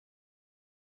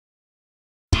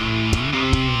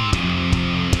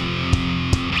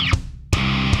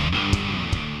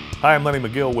Hi, I'm Lenny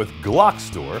McGill with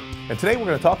GlockStore, and today we're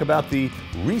going to talk about the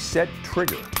reset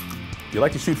trigger. Do you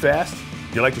like to shoot fast?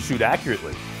 Do you like to shoot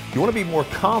accurately? Do you want to be more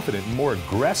confident and more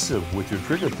aggressive with your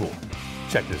trigger pull?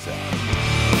 Check this out.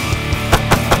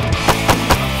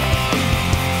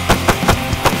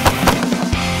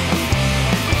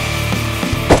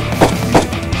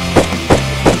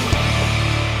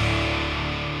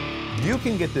 You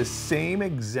can get the same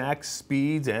exact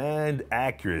speeds and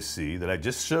accuracy that I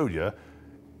just showed you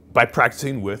by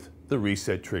practicing with the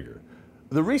reset trigger.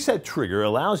 The reset trigger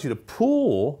allows you to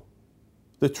pull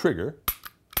the trigger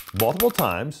multiple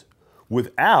times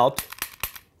without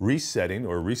resetting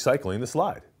or recycling the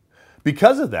slide.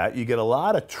 Because of that, you get a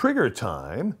lot of trigger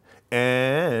time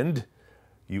and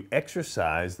you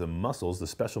exercise the muscles, the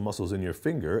special muscles in your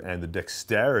finger and the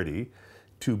dexterity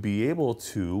to be able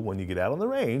to, when you get out on the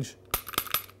range,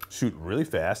 shoot really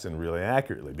fast and really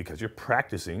accurately because you're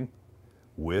practicing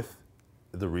with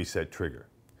the reset trigger.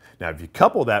 Now, if you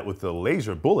couple that with the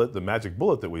laser bullet, the magic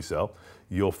bullet that we sell,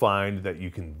 you'll find that you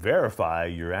can verify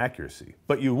your accuracy.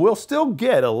 But you will still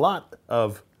get a lot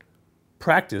of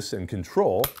practice and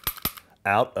control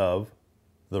out of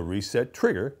the reset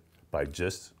trigger by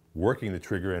just working the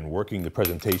trigger and working the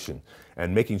presentation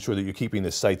and making sure that you're keeping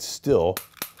the sight still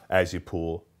as you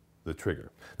pull the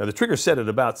trigger. Now, the trigger's set at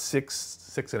about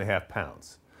 6.5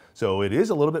 pounds. So it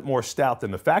is a little bit more stout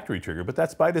than the factory trigger, but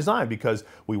that's by design because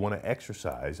we want to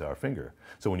exercise our finger.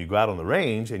 So when you go out on the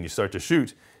range and you start to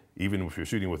shoot, even if you're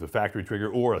shooting with a factory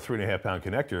trigger or a 3.5 pound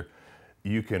connector,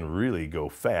 you can really go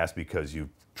fast because you've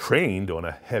trained on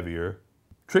a heavier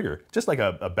trigger. Just like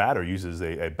a batter uses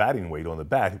a batting weight on the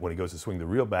bat, when he goes to swing the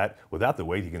real bat without the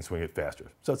weight, he can swing it faster.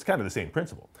 So it's kind of the same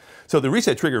principle. So the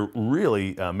reset trigger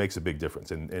really makes a big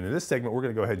difference. And in this segment, we're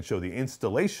going to go ahead and show the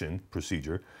installation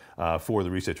procedure for the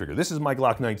reset trigger. This is my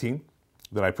Glock 19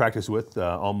 that I practice with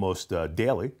almost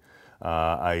daily.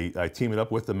 I team it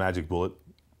up with the magic bullet,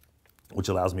 which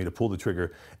allows me to pull the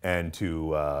trigger and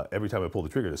to, every time I pull the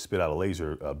trigger, to spit out a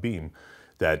laser beam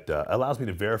that allows me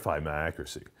to verify my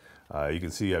accuracy. You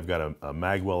can see I've got a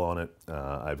mag well on it.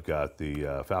 I've got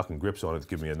the Falcon grips on it to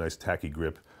give me a nice tacky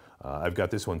grip. I've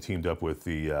got this one teamed up with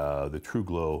the True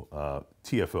Glow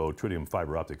TFO tritium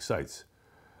fiber optic sights,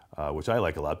 which I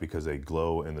like a lot because they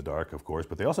glow in the dark, of course,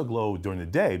 but they also glow during the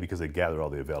day because they gather all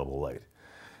the available light.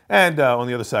 And on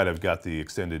the other side, I've got the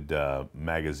extended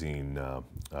magazine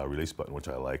release button, which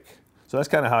I like. So that's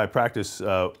kind of how I practice.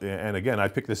 And again, I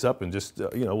pick this up and just,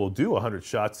 we'll do 100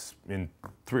 shots in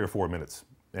 3 or 4 minutes.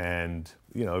 And,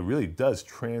 it really does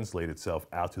translate itself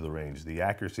out to the range. The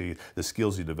accuracy, the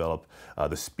skills you develop,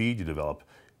 the speed you develop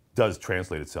does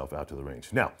translate itself out to the range.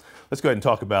 Now, let's go ahead and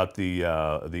talk about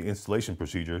the installation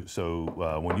procedure.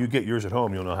 So when you get yours at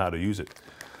home, you'll know how to use it.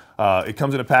 It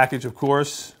comes in a package, of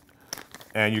course,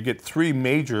 and you get 3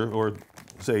 major, or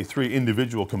say 3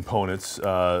 individual components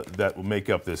that will make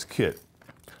up this kit.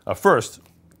 First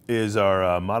is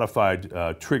our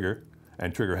modified trigger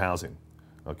and trigger housing,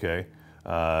 okay?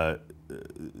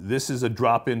 This is a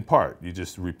drop-in part. You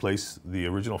just replace the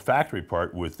original factory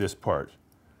part with this part.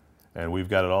 And we've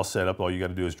got it all set up. All you got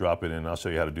to do is drop it in, and I'll show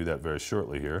you how to do that very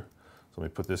shortly here. So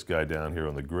let me put this guy down here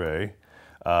on the gray.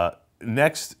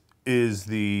 Next is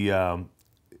the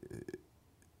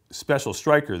special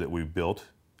striker that we've built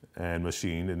and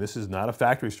machined. And this is not a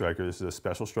factory striker. This is a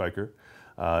special striker.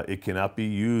 It cannot be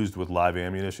used with live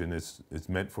ammunition. It's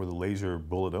meant for the laser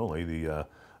bullet only,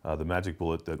 the magic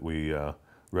bullet that we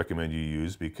recommend you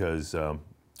use because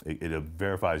it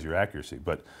verifies your accuracy.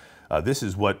 But this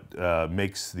is what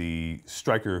makes the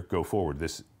striker go forward,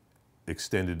 this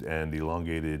extended and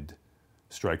elongated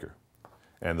striker.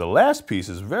 And the last piece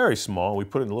is very small. We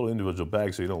put it in a little individual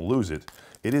bag so you don't lose it.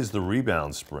 It is the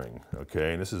rebound spring,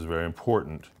 okay? And this is very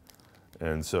important.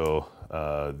 And so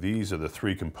these are the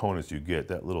 3 components you get.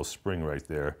 That little spring right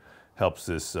there helps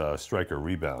this striker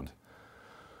rebound.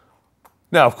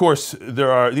 Now, of course,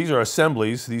 these are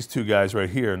assemblies, these 2 guys right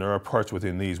here, and there are parts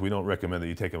within these. We don't recommend that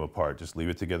you take them apart. Just leave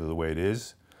it together the way it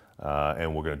is,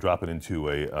 and we're going to drop it into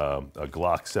a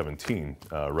Glock 17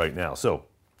 right now. So,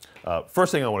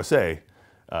 first thing I want to say,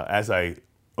 as I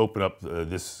open up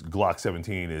this Glock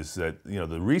 17, is that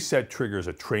the reset trigger is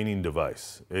a training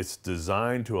device. It's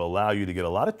designed to allow you to get a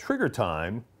lot of trigger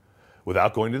time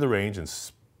without going to the range and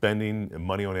spending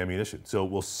money on ammunition. So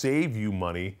it will save you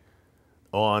money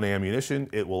on ammunition.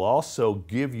 It will also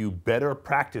give you better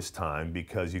practice time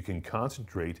because you can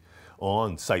concentrate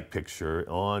on sight picture,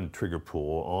 on trigger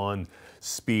pull, on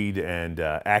speed and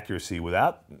accuracy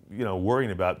without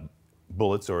worrying about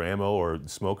bullets or ammo or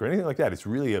smoke or anything like that. It's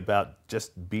really about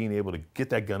just being able to get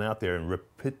that gun out there and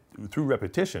through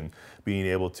repetition, being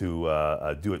able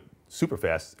to do it super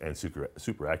fast and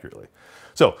super accurately.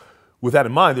 So with that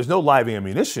in mind, there's no live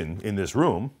ammunition in this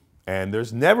room, and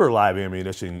there's never live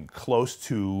ammunition close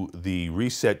to the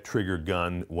reset trigger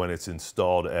gun when it's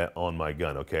installed on my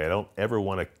gun, okay? I don't ever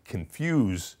want to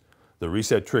confuse the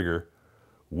reset trigger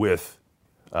with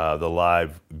the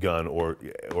live gun or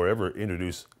ever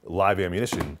introduce live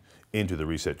ammunition into the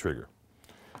reset trigger.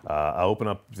 I open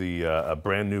up a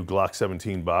brand new Glock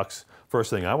 17 box. First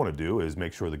thing I want to do is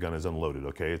make sure the gun is unloaded,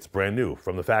 okay? It's brand new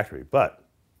from the factory, but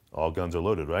all guns are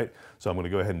loaded, right? So I'm going to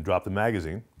go ahead and drop the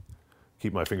magazine,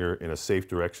 keep my finger in a safe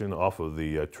direction off of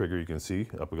the trigger, you can see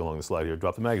up along the slide here,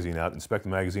 drop the magazine out, inspect the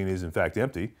magazine is in fact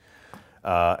empty,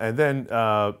 and then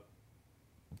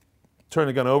turn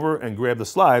the gun over and grab the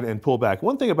slide and pull back.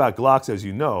 One thing about Glocks, as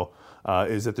you know,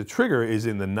 is that the trigger is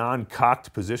in the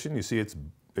non-cocked position. You see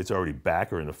it's already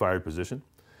back or in the fired position.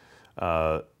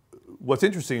 What's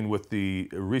interesting with the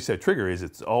reset trigger is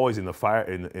it's always in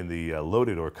the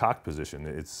loaded or cocked position.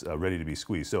 It's ready to be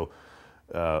squeezed. So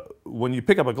when you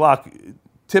pick up a Glock,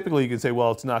 typically you can say,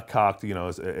 well, it's not cocked, you know,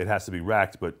 it has to be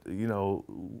racked, but you know,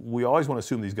 we always want to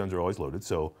assume these guns are always loaded.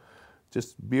 So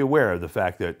just be aware of the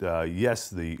fact that yes,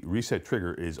 the reset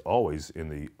trigger is always in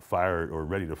the fired or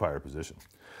ready to fire position.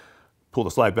 Pull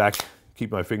the slide back,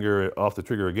 keep my finger off the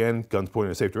trigger again, guns pointing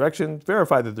in a safe direction,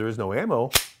 verify that there is no ammo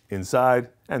inside,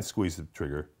 and squeeze the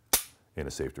trigger in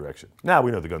a safe direction. Now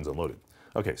we know the gun's unloaded.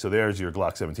 Okay, so there's your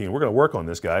Glock 17. We're gonna work on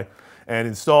this guy and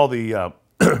install the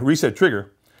reset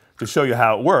trigger to show you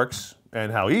how it works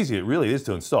and how easy it really is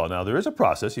to install. Now there is a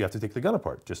process. You have to take the gun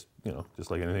apart, just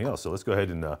like anything else. So let's go ahead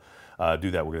and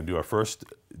do that. We're going to do our first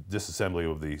disassembly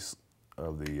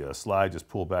of the slide. Just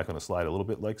pull back on the slide a little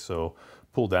bit, like so.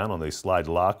 Pull down on the slide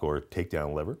lock or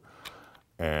takedown lever,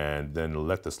 and then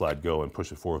let the slide go and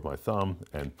push it forward with my thumb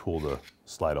and pull the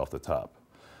slide off the top.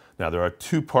 Now there are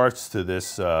two parts to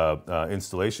this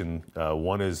installation.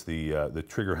 One is the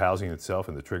trigger housing itself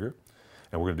and the trigger,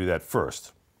 and we're going to do that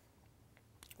first.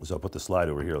 So I'll put the slide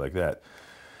over here like that.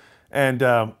 And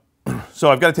so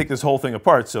I've got to take this whole thing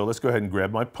apart, so let's go ahead and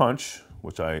grab my punch,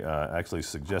 which I actually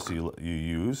suggest you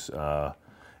use,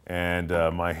 and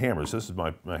my hammers. This is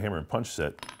my hammer and punch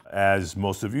set. As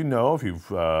most of you know, if you've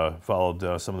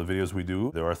followed some of the videos we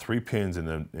do, there are 3 pins in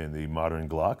the modern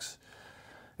Glocks.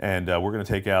 And we're going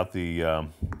to take out the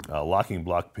locking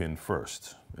block pin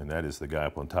first, and that is the guy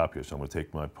up on top here. So I'm going to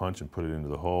take my punch and put it into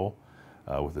the hole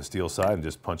with the steel side and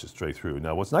just punch it straight through.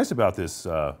 Now what's nice about this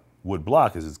wood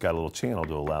block is it's got a little channel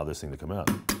to allow this thing to come out,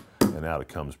 and out it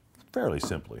comes fairly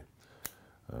simply.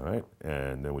 All right,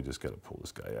 and then we just got to pull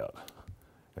this guy out.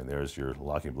 And there's your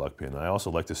locking block pin. I also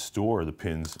like to store the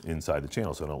pins inside the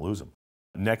channel so I don't lose them.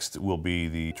 Next will be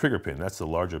the trigger pin. That's the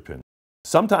larger pin.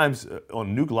 Sometimes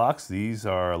on new Glocks, these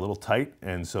are a little tight,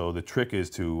 and so the trick is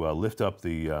to lift up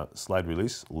the slide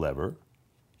release lever,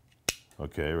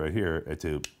 okay, right here,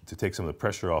 to take some of the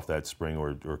pressure off that spring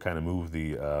or kind of move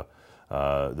the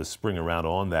spring around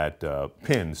on that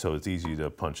pin so it's easy to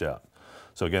punch out.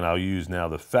 So again, I'll use now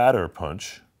the fatter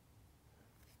punch,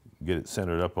 get it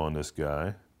centered up on this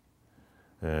guy,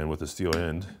 and with the steel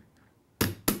end,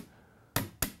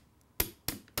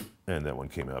 and that one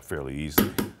came out fairly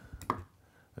easily.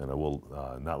 And I will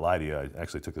not lie to you, I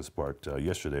actually took this apart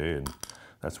yesterday, and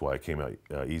that's why it came out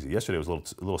easy. Yesterday was a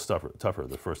little tougher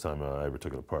the first time I ever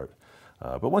took it apart.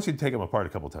 But once you take them apart a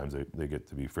couple times, they get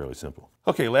to be fairly simple.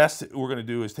 Okay, last we're going to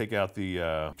do is take out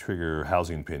the trigger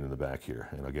housing pin in the back here.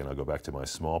 And again, I'll go back to my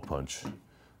small punch,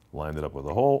 line it up with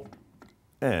a hole,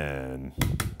 and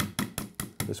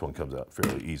this one comes out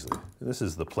fairly easily. And this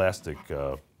is the plastic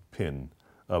pin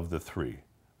of the 3.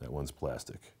 That one's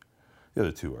plastic. The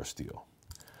other 2 are steel.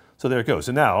 So there it goes.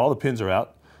 So now all the pins are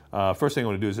out. First thing I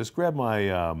want to do is just grab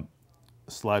my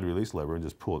slide release lever and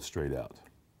just pull it straight out.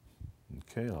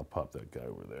 Okay, I'll pop that guy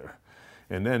over there.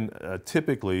 And then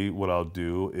typically what I'll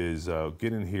do is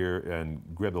get in here and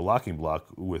grab the locking block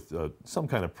with some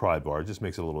kind of pry bar. It just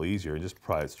makes it a little easier, and just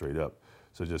pry it straight up.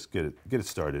 So just get it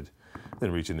started,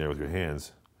 then reach in there with your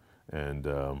hands, and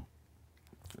you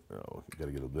got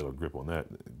to get a little grip on that,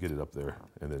 get it up there,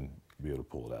 and then be able to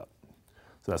pull it out.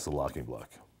 So that's the locking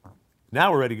block.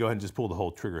 Now we're ready to go ahead and just pull the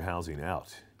whole trigger housing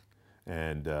out.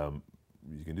 And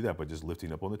you can do that by just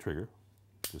lifting up on the trigger.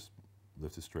 Just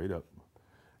lift it straight up.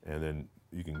 And then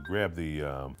you can grab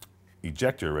the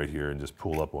ejector right here and just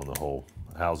pull up on the whole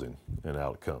housing, and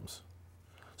out it comes.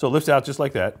 So it lifts out just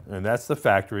like that, and that's the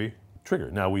factory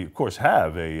trigger. Now we, of course,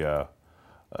 have the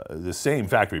same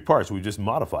factory parts. We just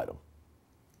modified them.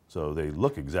 So they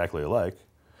look exactly alike.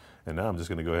 And now I'm just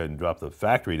going to go ahead and drop the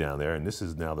factory down there, and this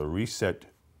is now the reset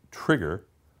trigger,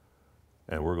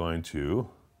 and we're going to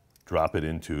drop it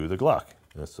into the Glock.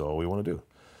 That's all we want to do.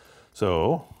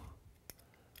 So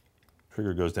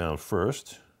trigger goes down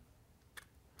first,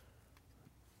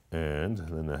 and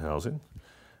then the housing.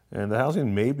 And the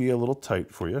housing may be a little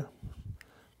tight for you,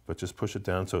 but just push it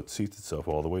down so it seats itself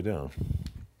all the way down.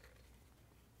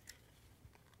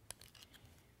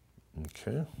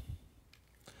 Okay.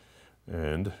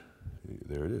 And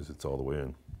there it is, it's all the way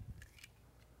in.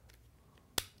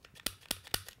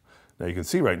 Now you can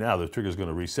see right now the trigger is going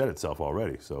to reset itself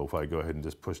already. So if I go ahead and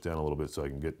just push down a little bit so I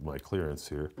can get my clearance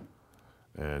here,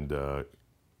 and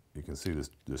you can see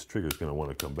this trigger is going to want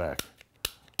to come back.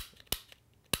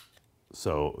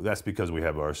 So that's because we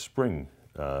have our spring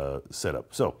set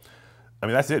up. So, I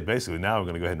mean, that's it basically. Now I'm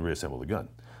going to go ahead and reassemble the gun.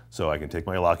 So I can take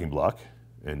my locking block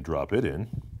and drop it in.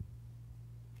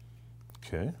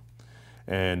 Okay.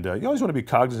 And you always want to be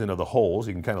cognizant of the holes.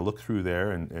 You can kind of look through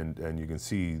there and you can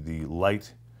see the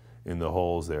light in the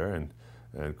holes there. And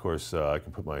of course, I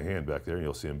can put my hand back there and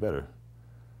you'll see them better.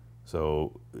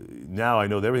 So now I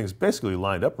know that everything's basically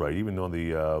lined up right, even on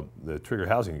the trigger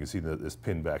housing. You can see this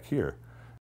pin back here.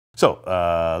 So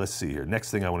let's see here.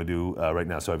 Next thing I want to do right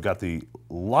now. So I've got the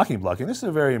locking block, and this is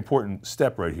a very important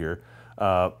step right here.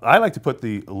 I like to put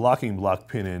the locking block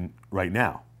pin in right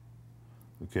now.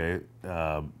 Okay,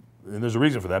 and there's a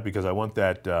reason for that, because I want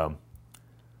that.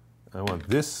 I want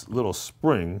this little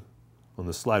spring on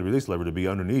the slide release lever to be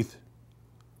underneath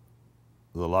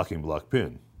the locking block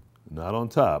pin, not on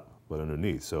top, but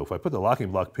underneath. So if I put the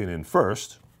locking block pin in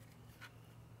first,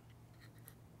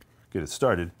 get it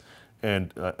started.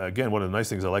 And again, one of the nice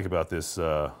things I like about this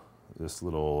this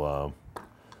little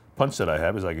punch set I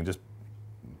have is I can just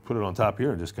put it on top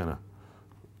here and just kind of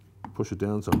push it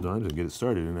down sometimes and get it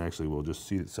started, and actually will just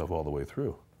seat itself all the way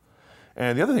through.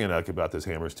 And the other thing I like about this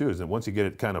hammers too is that once you get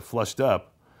it kind of flushed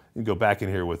up, you can go back in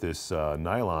here with this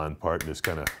nylon part and just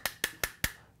kind of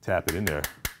tap it in there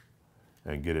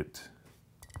and get it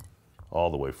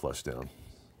all the way flushed down.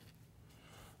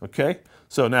 Okay,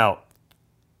 so now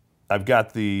I've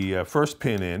got the first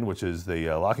pin in, which is the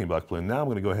locking block pin. Now I'm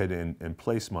going to go ahead and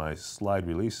place my slide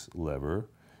release lever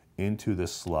into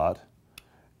this slot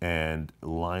and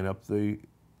line up the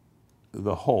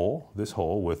hole, this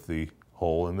hole, with the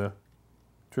hole in the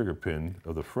trigger pin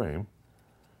of the frame,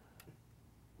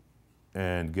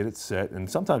 and get it set. And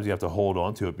sometimes you have to hold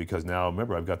on to it because now,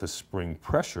 remember, I've got the spring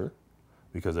pressure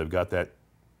because I've got that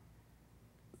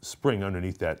spring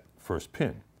underneath that first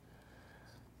pin.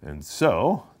 And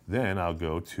so then I'll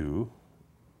go to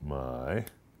my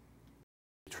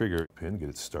trigger pin, get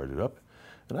it started up,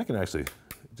 and I can actually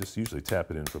just usually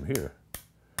tap it in from here.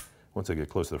 Once I get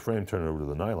close to the frame, turn it over to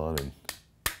the nylon, and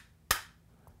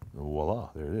voila,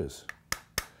 there it is.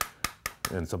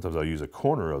 And sometimes I'll use a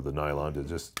corner of the nylon to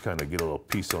just kind of get a little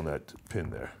piece on that pin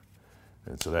there.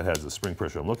 And so that has the spring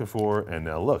pressure I'm looking for. And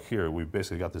now look here, we've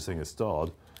basically got this thing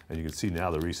installed, and you can see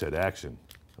now the reset action,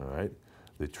 all right?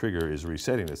 The trigger is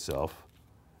resetting itself,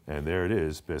 and there it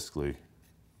is, basically,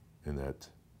 in that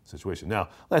situation. Now,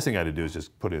 last thing I had to do is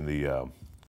just put in the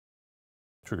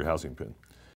trigger housing pin.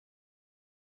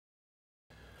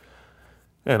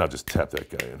 And I'll just tap that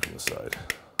guy in from the side.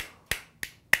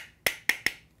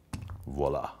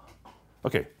 Voila.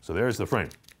 Okay, so there's the frame.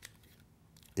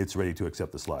 It's ready to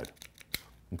accept the slide.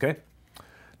 Okay?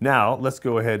 Now, let's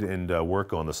go ahead and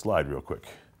work on the slide real quick.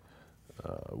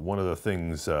 One of the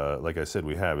things, like I said,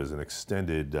 we have is an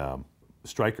extended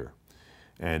striker.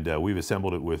 And we've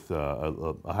assembled it with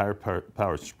a higher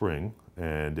powered spring,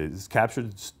 and it's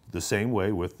captured the same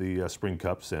way with the spring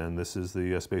cups, and this is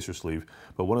the spacer sleeve.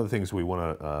 But one of the things we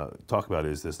want to talk about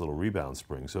is this little rebound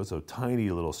spring. So it's a tiny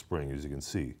little spring, as you can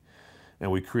see.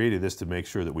 And we created this to make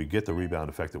sure that we get the rebound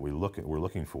effect that we're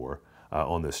looking for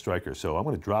on this striker. So I'm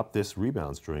going to drop this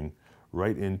rebound string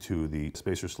right into the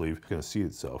spacer sleeve. It's going to seat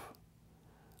itself.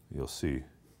 You'll see.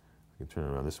 I can turn it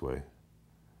around this way.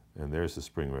 And there's the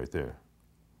spring right there.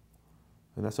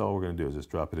 And that's all we're going to do is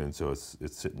just drop it in so it's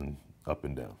sitting up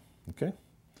and down. Okay?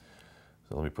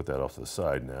 So let me put that off to the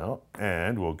side now,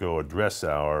 and we'll go address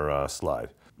our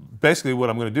slide. Basically what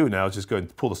I'm going to do now is just go ahead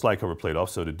and pull the slide cover plate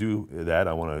off. So to do that,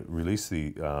 I want to release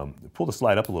pull the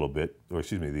slide up a little bit, or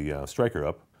excuse me, the striker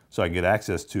up, so I can get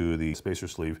access to the spacer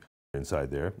sleeve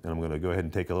inside there. And I'm going to go ahead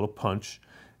and take a little punch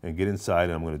and get inside,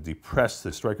 and I'm going to depress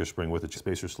the striker spring with the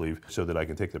spacer sleeve so that I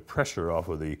can take the pressure off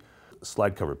of the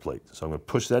slide cover plate. So I'm going to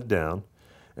push that down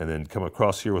and then come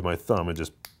across here with my thumb and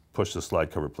just push the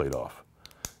slide cover plate off.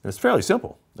 And it's fairly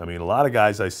simple. I mean, a lot of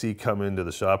guys I see come into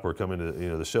the shop or come into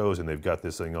the shows, and they've got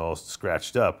this thing all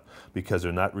scratched up because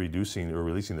they're not reducing or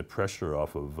releasing the pressure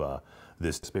off of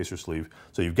this spacer sleeve.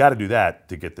 So you've got to do that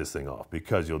to get this thing off,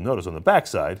 because you'll notice on the back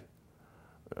side,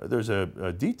 there's a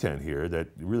detent here that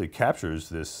really captures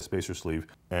this spacer sleeve,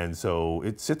 and so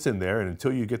it sits in there, and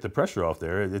until you get the pressure off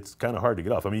there, it's kind of hard to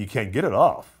get off. I mean, you can get it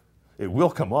off. It will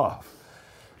come off,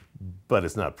 but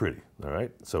it's not pretty, all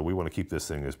right? So we want to keep this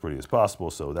thing as pretty as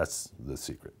possible, so that's the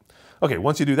secret. Okay,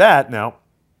 once you do that, now,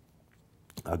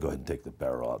 I'll go ahead and take the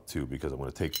barrel out too, because I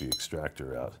want to take the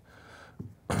extractor out.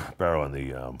 Barrel on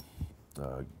the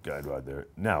guide rod there.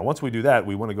 Now, once we do that,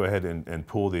 we want to go ahead and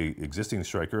pull the existing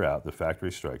striker out, the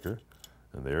factory striker,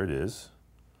 and there it is,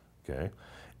 okay?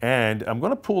 And I'm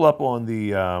going to pull up on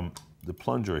the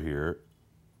plunger here,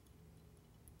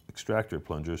 extractor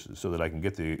plunger, so that I can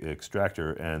get the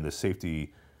extractor and the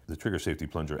trigger safety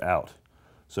plunger out.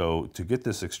 So to get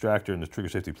this extractor and the trigger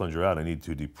safety plunger out, I need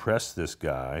to depress this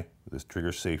guy, this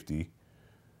trigger safety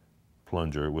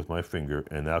plunger with my finger,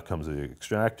 and out comes the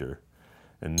extractor.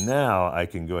 And now I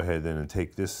can go ahead then and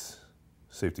take this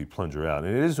safety plunger out.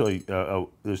 And it is really,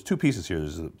 there's two pieces here.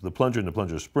 There's the plunger and the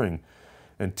plunger spring.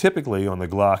 And typically on the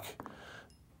Glock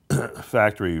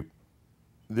factory,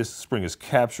 this spring is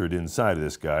captured inside of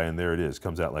this guy, and there it is,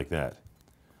 comes out like that.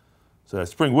 So that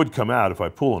spring would come out if I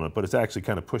pull on it, but it's actually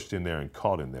kind of pushed in there and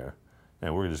caught in there.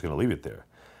 And we're just going to leave it there.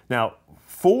 Now,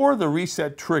 for the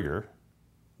reset trigger,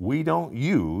 we don't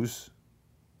use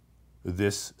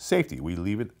this safety. We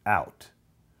leave it out.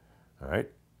 All right?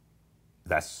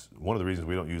 That's one of the reasons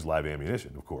we don't use live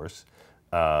ammunition, of course.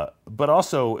 But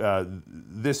also,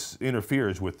 this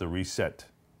interferes with the reset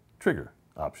trigger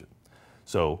option.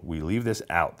 So we leave this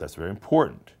out. That's very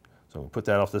important. So I'm going to put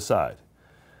that off the side.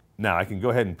 Now I can go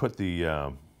ahead and put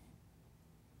the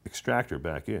extractor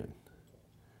back in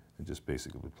and just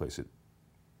basically place it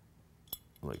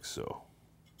like so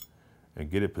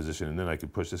and get it positioned, and then I can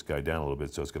push this guy down a little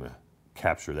bit so it's going to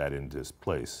capture that into its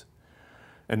place.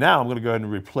 And now I'm going to go ahead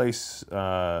and replace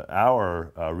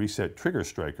our reset trigger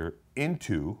striker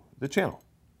into the channel.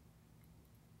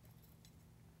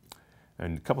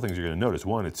 And a couple things you're going to notice.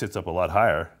 One, it sits up a lot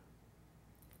higher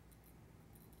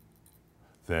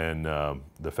than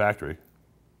the factory.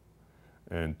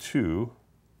 And two,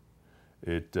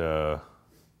 the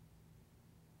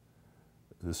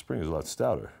spring is a lot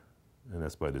stouter, and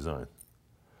that's by design.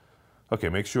 Okay,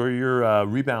 make sure your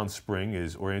rebound spring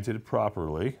is oriented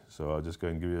properly. So I'll just go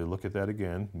ahead and give you a look at that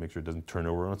again. Make sure it doesn't turn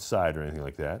over on its side or anything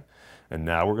like that. And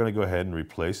now we're going to go ahead and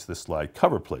replace the slide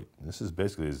cover plate. This is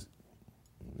basically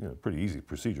pretty easy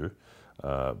procedure,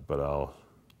 but I'll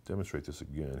demonstrate this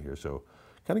again here. So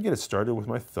kind of get it started with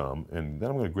my thumb, and then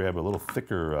I'm going to grab a little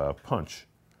thicker punch,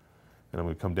 and I'm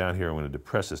going to come down here. I'm going to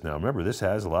depress this. Now remember, this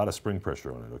has a lot of spring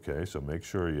pressure on it, okay? So make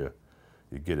sure you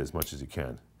get as much as you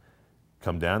can.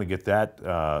 Come down and get that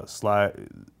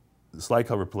slide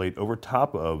cover plate over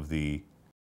top of the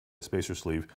spacer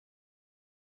sleeve.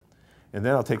 And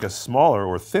then I'll take a smaller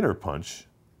or thinner punch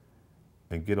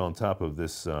and get on top of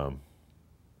this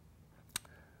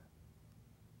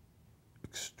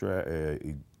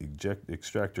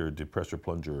extractor depressor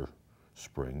plunger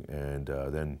spring, and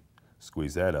then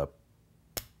squeeze that up,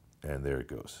 and there it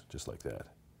goes, just like that.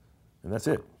 And that's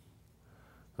it.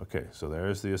 Okay, so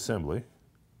there's the assembly.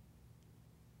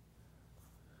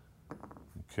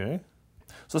 Okay,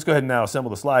 so let's go ahead and now assemble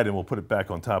the slide, and we'll put it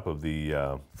back on top of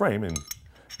the frame and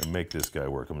make this guy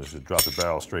work. I'm just going to drop the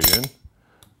barrel straight in,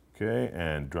 okay,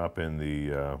 and drop in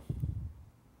the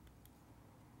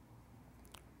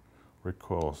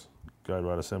recoil guide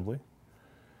rod assembly.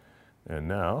 And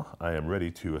now I am ready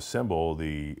to assemble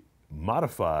the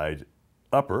modified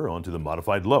upper onto the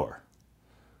modified lower.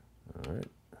 All right.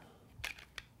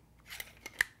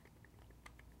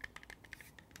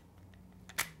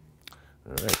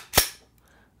 All right,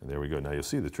 and there we go. Now you'll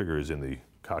see the trigger is in the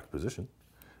cocked position,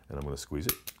 and I'm going to squeeze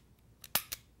it,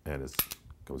 and it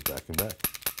goes back and back.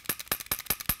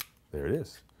 There it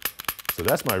is. So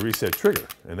that's my reset trigger,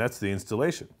 and that's the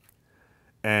installation.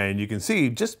 And you can see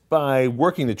just by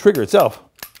working the trigger itself,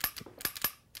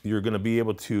 you're going to be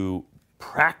able to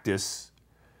practice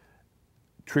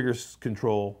trigger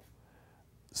control,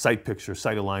 sight picture,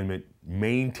 sight alignment,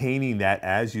 maintaining that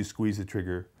as you squeeze the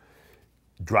trigger.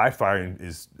 Dry firing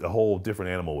is a whole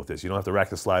different animal with this. You don't have to rack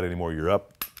the slide anymore. You're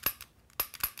up.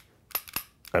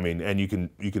 I mean, and you can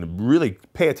really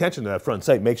pay attention to that front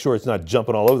sight. Make sure it's not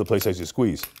jumping all over the place as you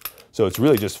squeeze. So it's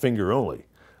really just finger only.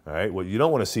 All right. What you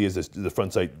don't want to see is the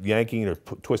front sight yanking or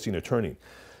twisting or turning.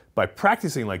 By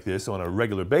practicing like this on a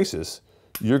regular basis,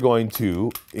 you're going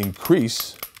to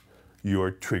increase your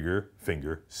trigger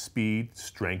finger speed,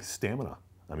 strength, stamina.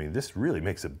 I mean, this really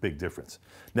makes a big difference.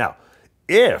 Now,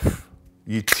 if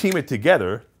you team it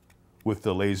together with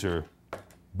the laser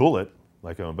bullet,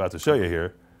 like I'm about to show you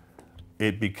here,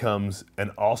 it becomes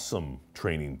an awesome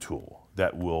training tool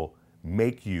that will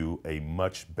make you a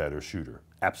much better shooter.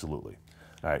 Absolutely.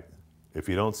 All right. If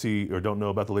you don't see or don't know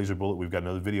about the laser bullet, we've got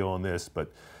another video on this,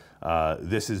 but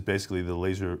this is basically the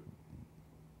laser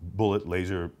bullet,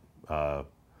 laser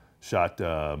shot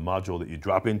module that you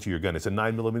drop into your gun. It's a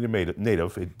 9mm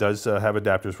native. It does have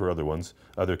adapters for other ones,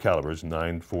 other calibers,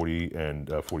 9, 40,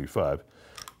 and 45.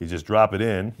 You just drop it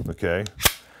in, okay?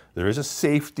 There is a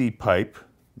safety pipe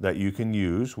that you can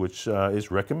use, which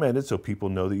is recommended so people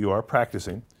know that you are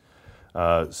practicing.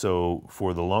 So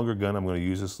for the longer gun, I'm going to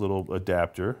use this little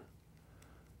adapter.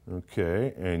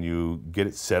 Okay, and you get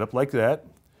it set up like that.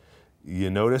 You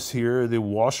notice here the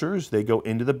washers, they go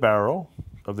into the barrel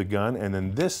of the gun, and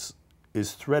then this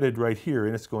is threaded right here,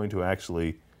 and it's going to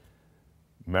actually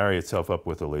marry itself up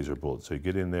with a laser bullet. So you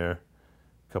get in there,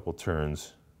 a couple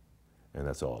turns, and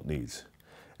that's all it needs.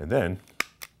 And then,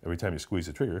 every time you squeeze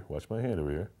the trigger, watch my hand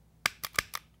over here,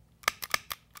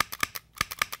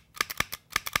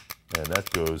 and that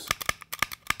goes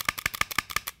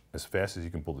as fast as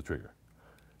you can pull the trigger.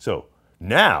 So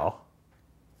now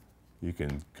you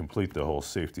can complete the whole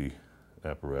safety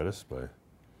apparatus by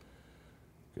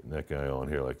getting that guy on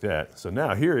here like that. So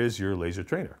now here is your laser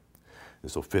trainer.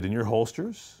 This will fit in your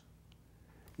holsters.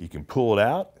 You can pull it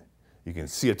out. You can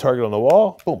see a target on the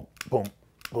wall. Boom, boom,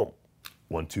 boom.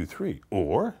 1, 2, 3.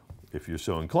 Or if you're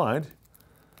so inclined,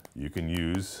 you can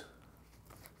use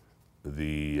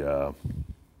the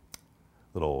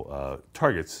little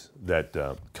targets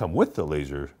that come with the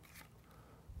laser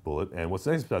bullet. And what's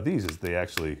nice about these is they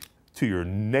actually, to your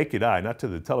naked eye, not to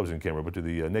the television camera, but to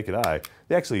the naked eye,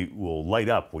 they actually will light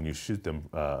up when you shoot them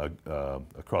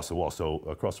across the wall, so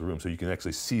across the room, so you can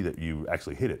actually see that you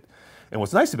actually hit it. And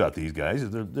what's nice about these guys is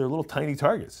they're little tiny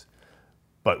targets.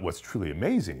 But what's truly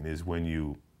amazing is when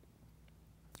you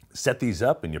set these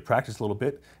up and you practice a little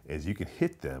bit, is you can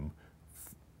hit them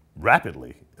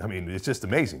rapidly. I mean, it's just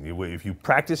amazing. If you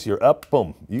practice, you're up,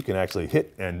 boom, you can actually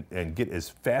hit and get as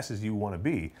fast as you want to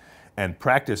be, and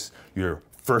practice your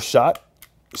first shot,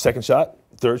 second shot,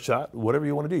 third shot, whatever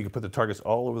you want to do. You can put the targets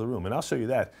all over the room, and I'll show you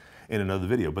that in another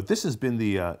video. But this has been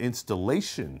the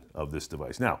installation of this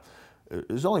device. Now,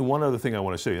 there's only one other thing I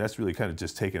want to show you. That's really kind of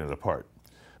just taking it apart.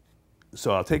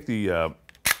 So I'll take the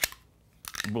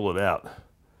bullet out.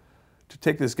 To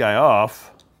take this guy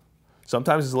off,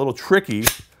 sometimes it's a little tricky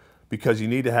because you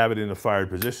need to have it in a fired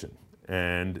position.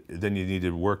 And then you need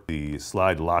to work the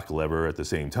slide lock lever at the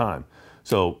same time.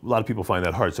 So a lot of people find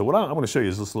that hard. So what I'm going to show you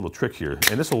is this little trick here.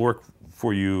 And this will work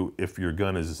for you if your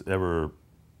gun is ever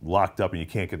locked up and you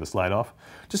can't get the slide off.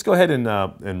 Just go ahead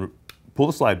and pull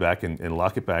the slide back and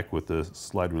lock it back with the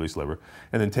slide release lever.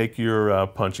 And then take your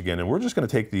punch again. And we're just going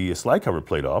to take the slide cover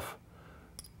plate off,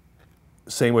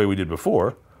 same way we did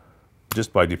before,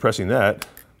 just by depressing that.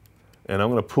 And I'm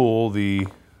going to pull the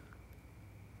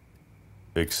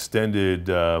extended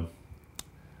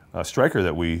striker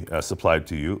that we supplied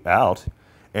to you out,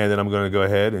 and then I'm going to go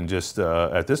ahead and just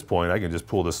at this point I can just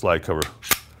pull the slide cover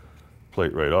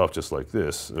plate right off just like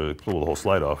this, pull the whole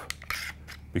slide off,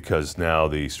 because now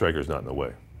the striker is not in the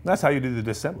way. That's how you do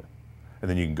the disassembly, and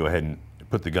then you can go ahead and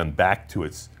put the gun back to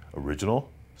its original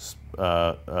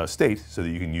state so that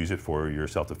you can use it for your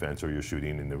self-defense or your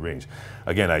shooting in the range.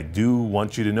 Again, I do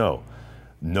want you to know,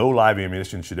 no live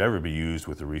ammunition should ever be used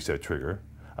with the reset trigger.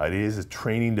 It is a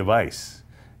training device.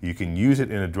 You can use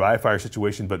it in a dry fire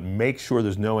situation, but make sure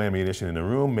there's no ammunition in the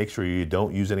room. Make sure you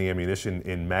don't use any ammunition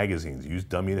in magazines. Use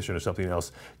dumb ammunition or something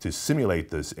else to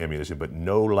simulate this ammunition, but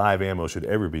no live ammo should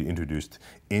ever be introduced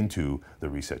into the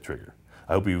reset trigger.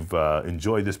 I hope you've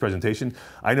enjoyed this presentation.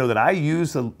 I know that I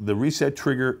use the reset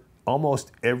trigger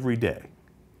almost every day,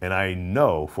 and I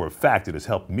know for a fact it has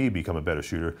helped me become a better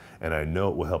shooter, and I know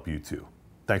it will help you too.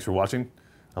 Thanks for watching.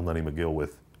 I'm Lenny McGill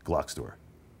with GlockStore.